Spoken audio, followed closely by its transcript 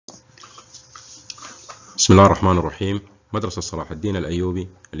بسم الله الرحمن الرحيم. مدرسة صلاح الدين الأيوبي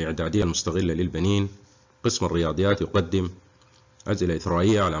الإعدادية المستغلة للبنين، قسم الرياضيات، يقدم أسئلة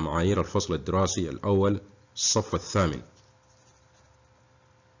إثرائية على معايير الفصل الدراسي الأول الصف الثامن.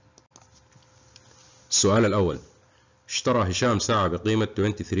 السؤال الأول: اشترى هشام ساعة بقيمة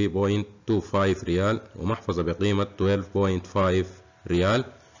 23.25 ريال ومحفظة بقيمة 12.5 ريال.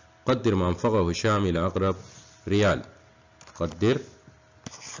 قدر ما أنفقه هشام إلى أقرب ريال. قدر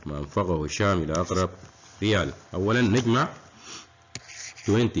ما أنفقه هشام إلى أقرب ريال. أولا نجمع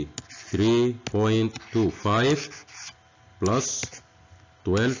 23.25 بلس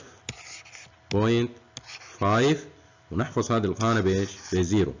 12.5 ونحفظ هذه الخانة بإيش؟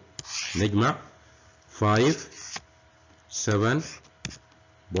 بزيرو. نجمع 5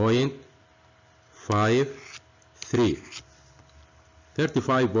 7.53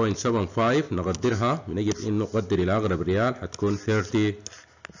 35.75 نقدرها بنجد إنه قدر إلى أقرب ريال حتكون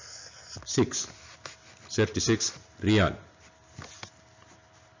 36 ريال.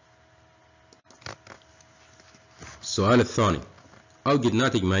 السؤال الثاني: أوجد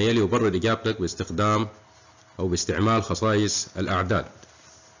ناتج ما يلي وبرر إجابتك باستخدام أو باستعمال خصائص الأعداد.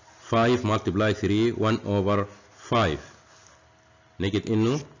 5 multiply 3 1/5. نجد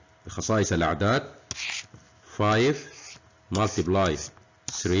إنه بخصائص الأعداد 5 multiply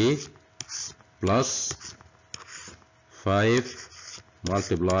 3 plus 5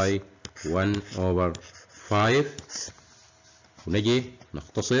 multiply 1/5. ونجي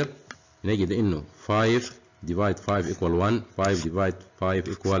نختصر نجد إنه 5 divide 5 equal 1. 5 divide 5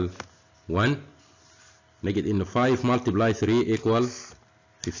 equal 1. نجد إنه 5 multiply 3 equal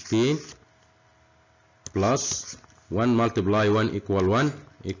 15 plus 1 multiply 1 equal 1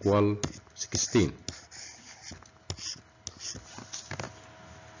 equal 16.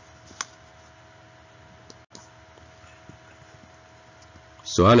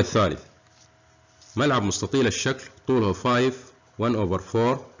 السؤال الثالث: ملعب مستطيل الشكل طوله 5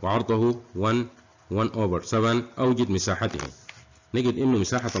 1/4 وعرضه 1/7. أوجد مساحته. نجد إنه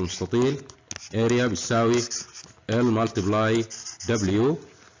مساحة المستطيل area بتساوي L multiply W،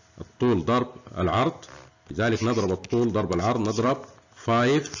 الطول ضرب العرض. لذلك نضرب الطول ضرب العرض، نضرب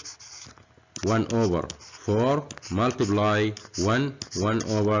 5 1/4 multiply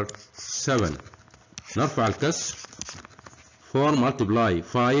 1/7. نرفع الكسر. 4 multiply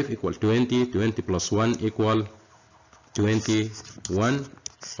 5 equal 20. 20 plus 1 equal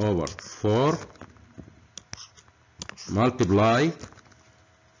 21/4 multiply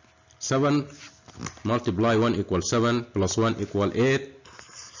 7 multiply 1 equal 7 plus 1 equal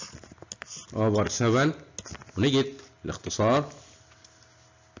 8/7. ونجد الاختصار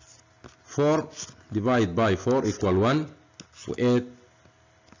 4 divide by 4 equal 1 و 8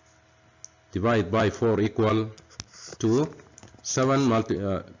 divide by 4 equal 2. 7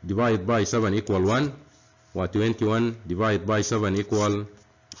 divide by 7 equal 1 و 21 divide by 7 equal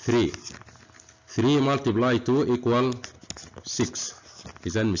 3. 3 multiply 2 equal 6.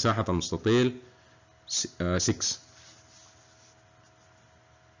 إذن مساحة المستطيل 6.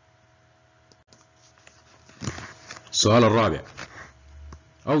 السؤال الرابع: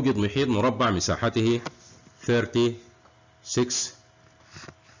 أوجد محيط مربع مساحته 36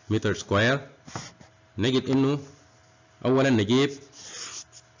 متر سكوير. نجد إنه أولا نجيب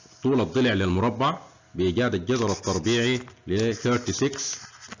طول الضلع للمربع بإيجاد الجذر التربيعي ل 36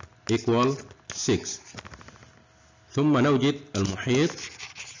 equal 6. ثم نوجد المحيط،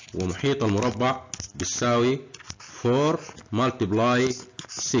 ومحيط المربع بيساوي 4 multiply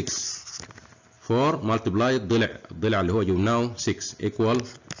 6. 4 multiply الضلع اللي هو جبناه 6 equal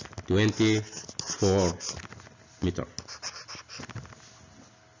 24 متر.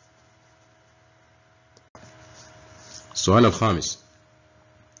 السؤال الخامس: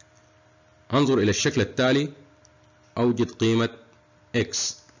 انظر إلى الشكل التالي، أوجد قيمة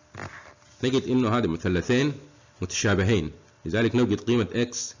x. نجد إنه هذا مثلثين متشابهين، لذلك نوجد قيمة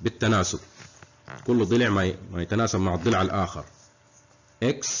x بالتناسب. كل ضلع ما يتناسب مع الضلع الآخر.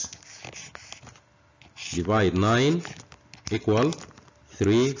 x divide 9 equal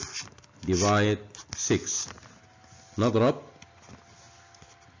 3 divide 6. نضرب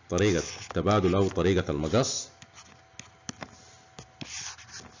طريقة التبادل أو طريقة المقص.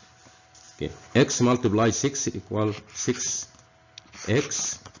 x multiply 6 equal 6.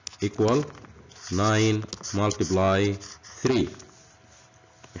 x equal 9 multiply 3.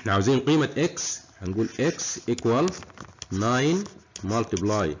 احنا عاوزين قيمة x، هنقول x equal 9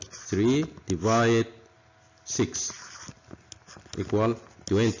 multiply 3 divide 6 equal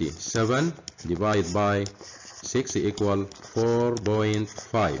 27 divide by 6 equal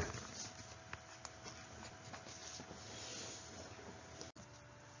 4.5.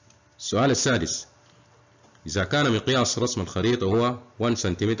 السؤال السادس: إذا كان مقياس رسم الخريطة هو 1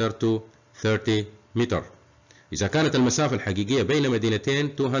 سنتيمتر to 30 متر. إذا كانت المسافة الحقيقية بين مدينتين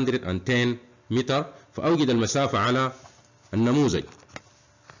 210 متر، فأوجد المسافة على النموذج.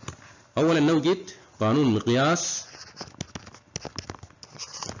 أولا نوجد قانون مقياس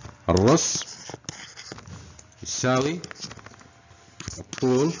الرسم يساوي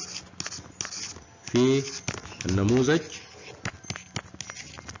الطول في النموذج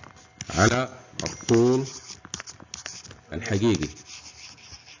على الطول الحقيقي.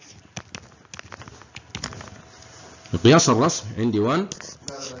 مقياس الرسم عندي 1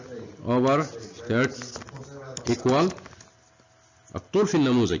 over 30 equal الطول في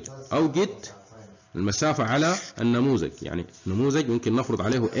النموذج. أوجد المسافة على النموذج، يعني النموذج ممكن نفرض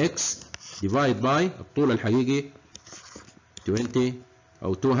عليه x divide by الطول الحقيقي 20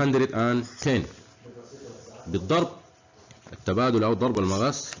 أو 210 بالضرب التبادل أو ضرب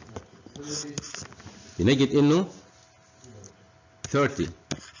المقاس، بنجد إنه 30x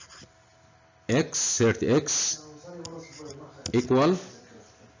equal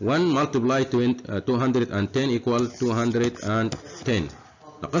 1 multiply 210 equal 210.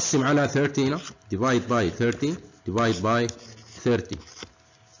 نقسم على 30 هنا divide by 30 divide by 30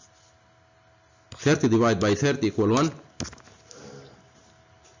 30 divide by 30 equal 1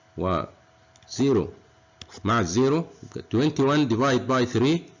 و 0 مع الزيرو 21 divide by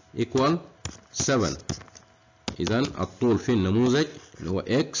 3 equal 7. إذا الطول في النموذج اللي هو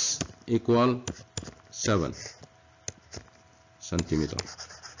x equal 7 سنتيمتر.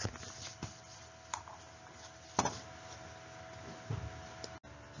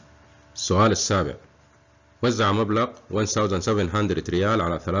 السؤال السابع: وزع مبلغ 1700 ريال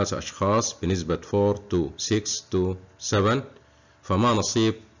على 3 أشخاص بنسبة 4 to 6 to 7، فما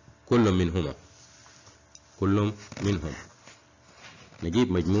نصيب كل منهما؟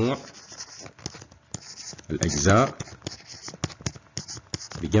 نجيب مجموع الأجزاء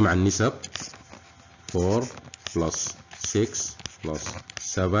بجمع النسب 4 plus 6 plus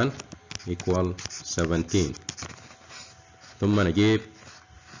 7 equal 17. ثم نجيب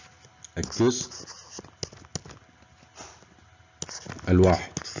الجزء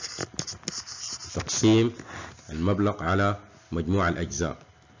الواحد تقسيم المبلغ على مجموع الأجزاء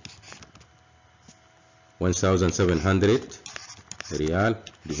 1700 ريال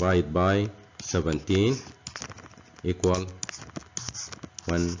divide by 17 equal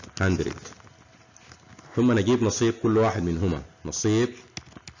 100. ثم نجيب نصيب كل واحد منهما. نصيب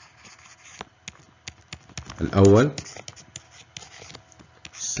الأول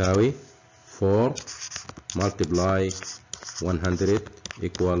يساوي 4 multiply 100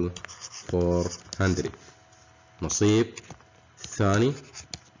 equal 400. نصيب الثاني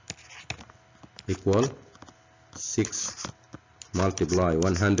equal 6 multiply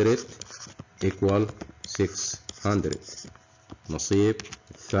 100 equal 600. نصيب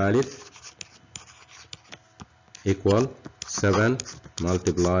الثالث equal 7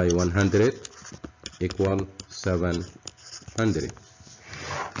 multiply 100 equal 700.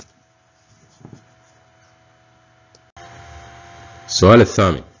 السؤال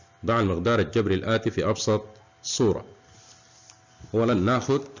الثامن: ضع المقدار الجبري الآتي في أبسط صورة. أولا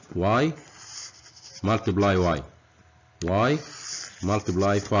ناخذ y multiply y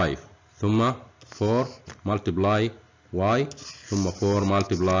multiply 5 ثم 4 multiply y ثم 4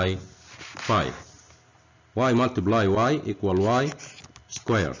 multiply 5. y multiply y equal y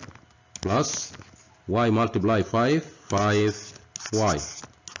square plus y multiply 5 5y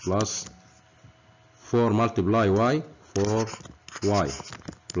plus 4 multiply y 4y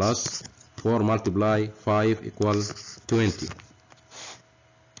plus 4 multiply 5 equal 20.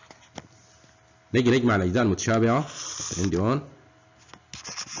 نجي نجمع الأجزاء المتشابهة عندي هون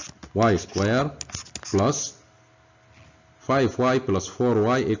y square plus 5y plus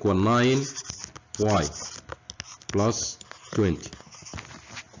 4y equal 9y plus 20.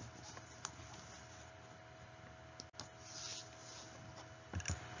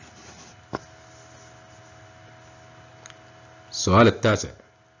 السؤال التاسع: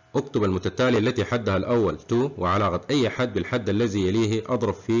 اكتب المتتالية التي حدها الأول 2 وعلاقة أي حد بالحد الذي يليه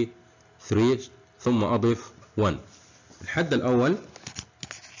أضرب في 3 ثم أضف 1. الحد الأول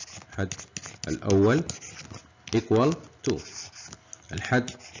equal 2.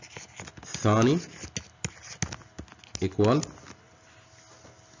 الحد الثاني equal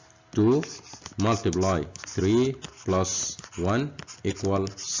 2 multiply 3 plus 1 equal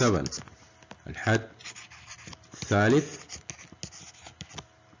 7. الحد الثالث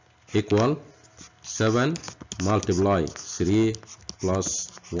equal 7 multiply 3 plus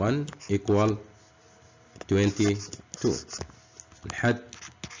 1 equal 22. الحد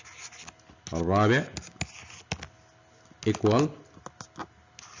الرابع equal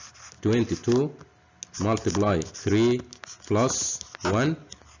 22 multiply 3 plus 1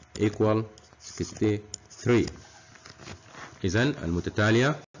 equal 63. إذن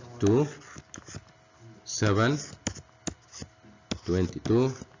المتتالية 2 7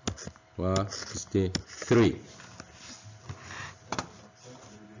 22 و 63.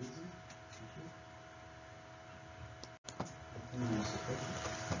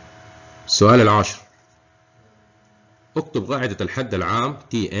 السؤال العاشر، اكتب قاعدة الحد العام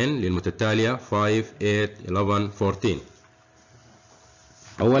Tn للمتتالية 5 8 11 14.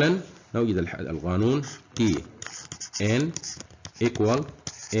 أولا نوجد القانون Tn equal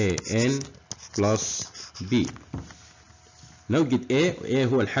An plus B. نوجد A، و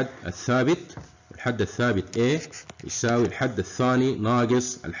A هو الحد الثابت، والحد الثابت A يساوي الحد الثاني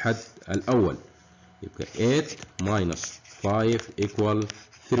ناقص الحد الأول، يبقى 8 minus 5 equal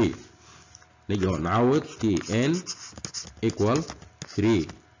 3. نجي نعوض Tn equal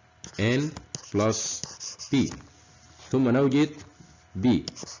 3n plus B، ثم نوجد B،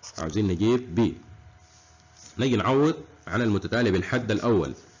 عاوزين نجيب B. نجي نعوض عن المتتالي بالحد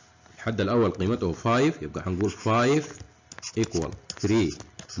الأول، الحد الأول قيمته 5، يبقى هنقول 5 equal 3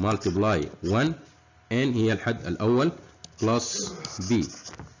 multiply 1 n هي الحد الأول plus B،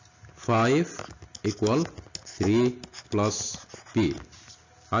 5 equal 3 plus B.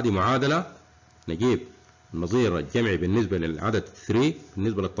 هذه معادلة نجيب النظير الجمعي بالنسبة للعدد 3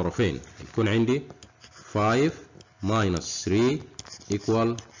 بالنسبة للطرفين، يكون عندي 5 minus 3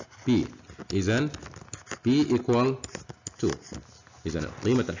 equal B، إذن B equal 2. إذن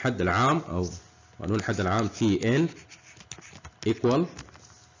قيمة الحد العام أو قانون الحد العام Tn equal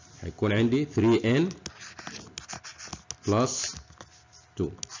هيكون عندي 3n plus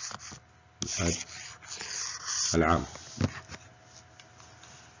 2 الحد العام.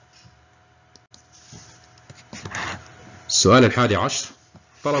 السؤال الحادي عشر،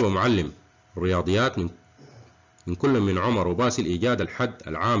 طلب معلم الرياضيات من كل من عمر وباسل إيجاد الحد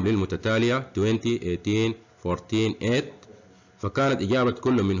العام للمتتالية 20 18 14 8، فكانت إجابة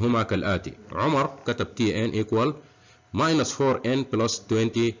كل منهما كالآتي: عمر كتب Tn equal minus 4n plus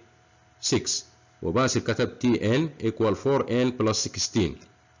 26، وباسل كتب Tn equal 4n plus 16.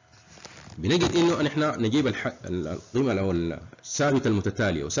 بنجد إنه نحن نجيب القيمة أو الثابت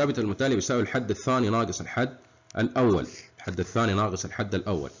المتتالية، وثابت المتتالية بيساوي الحد الثاني ناقص الحد الأول، الحد الثاني ناقص الحد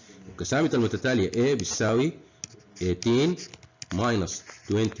الأول. ثابت المتتالية A بيساوي 18 minus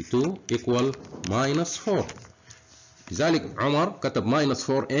 22 equal minus 4. لذلك عمر كتب minus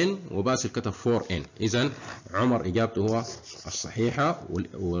 4n وباسل كتب 4n، إذن عمر إجابته هو الصحيحة،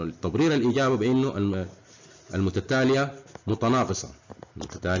 والتبرير الإجابة بأنه المتتالية متناقصة،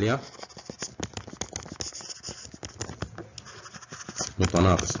 المتتالية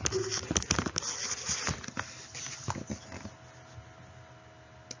متناقصة.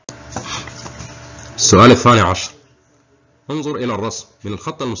 السؤال الثاني عشر، انظر إلى الرسم. من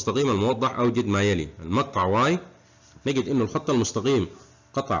الخط المستقيم الموضح أوجد ما يلي: المقطع Y، نجد إنه الخط المستقيم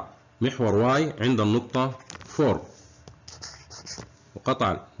قطع محور Y عند النقطة 4،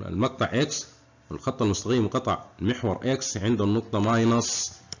 وقطع المقطع X، والخط المستقيم قطع محور X عند النقطة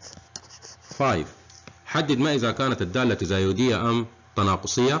ماينس 5. حدد ما إذا كانت الدالة تزايدية أم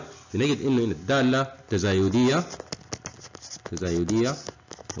تناقصية. نجد إنه الدالة تزايدية،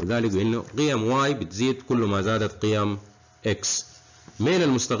 وذلك بأنه قيم y بتزيد كل ما زادت قيم x. ميل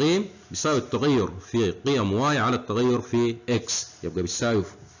المستقيم بيساوي التغير في قيم y على التغير في x، يبقى بيساوي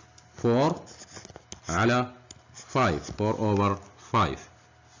 4 على 5، 4 over 5.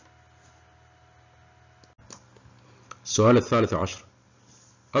 السؤال الثالث عشر،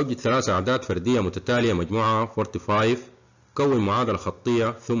 أوجد 3 أعداد فردية متتالية مجموعها 45، كون معادلة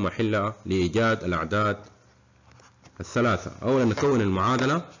خطية ثم حلها لإيجاد الأعداد الثلاثة. أولا نكون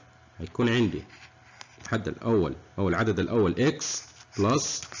المعادلة، هيكون عندي الحد الأول أو العدد الأول x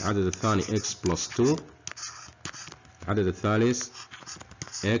بلس العدد الثاني x بلس 2، العدد الثالث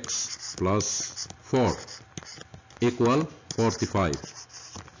x بلس 4 equal 45.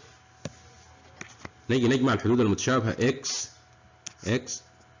 نيجي نجمع الحدود المتشابهة x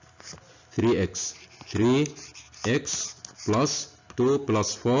 3x بلس 2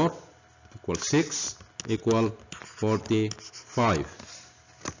 بلس 4 equal 6 equal 45.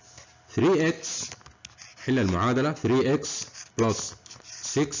 3x حل المعادلة، 3x plus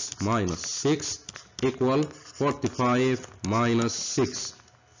 6 minus 6 equal 45 minus 6.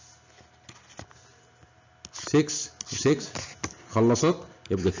 6 و 6 خلصت،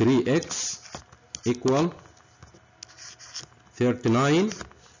 يبقى 3x equal 39.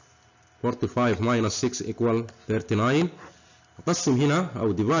 45 minus 6 equal 39. أقسم هنا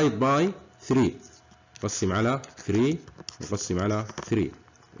أو divide by 3. نقسم على 3 نقسم على 3.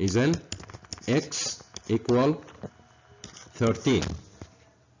 إذن x equal 13.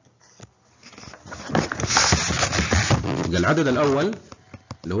 العدد الأول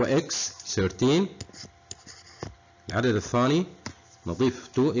اللي هو x 13. العدد الثاني نضيف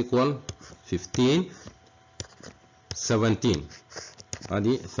 2 equal 15 17.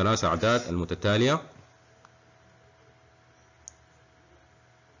 هذه الثلاث أعداد المتتالية